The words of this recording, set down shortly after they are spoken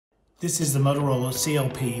This is the Motorola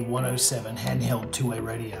CLP 107 handheld two-way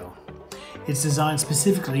radio. It's designed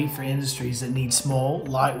specifically for industries that need small,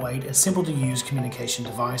 lightweight, and simple to use communication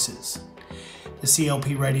devices. The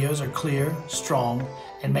CLP radios are clear, strong,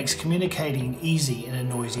 and makes communicating easy in a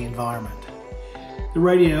noisy environment. The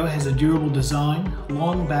radio has a durable design,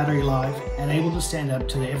 long battery life, and able to stand up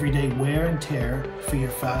to the everyday wear and tear for your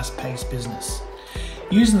fast-paced business.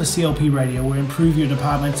 Using the CLP radio will improve your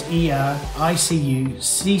department's ER, ICU,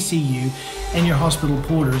 CCU, and your hospital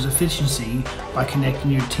porter's efficiency by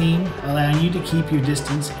connecting your team, allowing you to keep your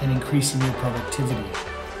distance and increasing your productivity.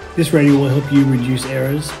 This radio will help you reduce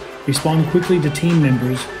errors, respond quickly to team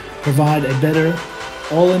members, provide a better,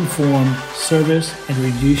 all-informed service, and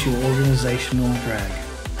reduce your organizational drag.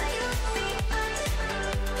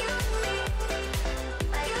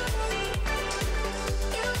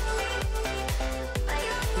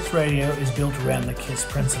 This radio is built around the KISS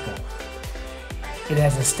principle. It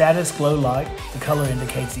has a status glow light. The color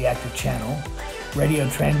indicates the active channel, radio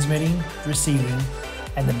transmitting, receiving,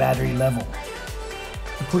 and the battery level.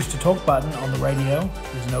 The push-to-talk button on the radio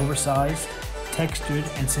is an oversized, textured,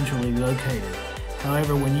 and centrally located.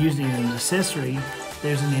 However, when using it as an accessory,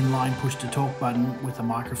 there's an inline push-to-talk button with a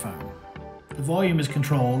microphone. The volume is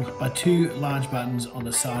controlled by two large buttons on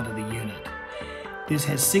the side of the unit. This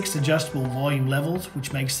has 6 adjustable volume levels,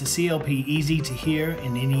 which makes the CLP easy to hear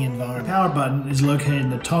in any environment. The power button is located in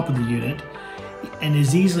the top of the unit and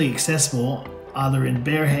is easily accessible either in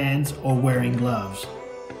bare hands or wearing gloves.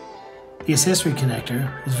 The accessory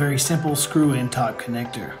connector is a very simple screw-in type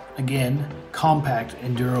connector. Again, compact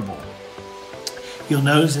and durable. You'll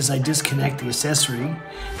notice as I disconnect the accessory,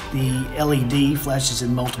 the LED flashes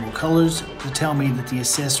in multiple colors to tell me that the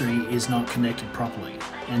accessory is not connected properly.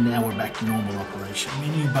 And now we're back to normal operation. The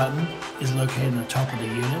menu button is located on the top of the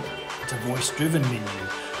unit. It's a voice-driven menu.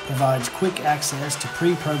 Provides quick access to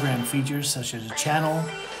pre-programmed features such as a channel,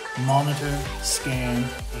 monitor, scan,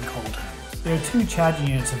 and call times. There are 2 charging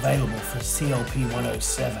units available for CLP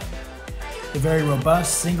 107. The very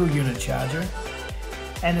robust single unit charger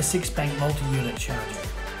and a 6-bank multi-unit charger.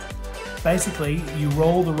 Basically, you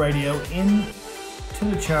roll the radio in to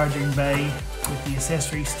the charging bay with the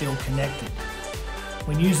accessory still connected.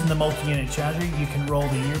 When using the multi-unit charger, you can roll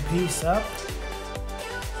the earpiece up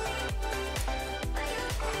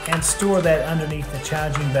and store that underneath the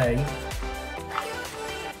charging bay,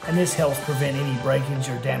 and this helps prevent any breakage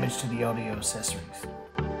or damage to the audio accessories.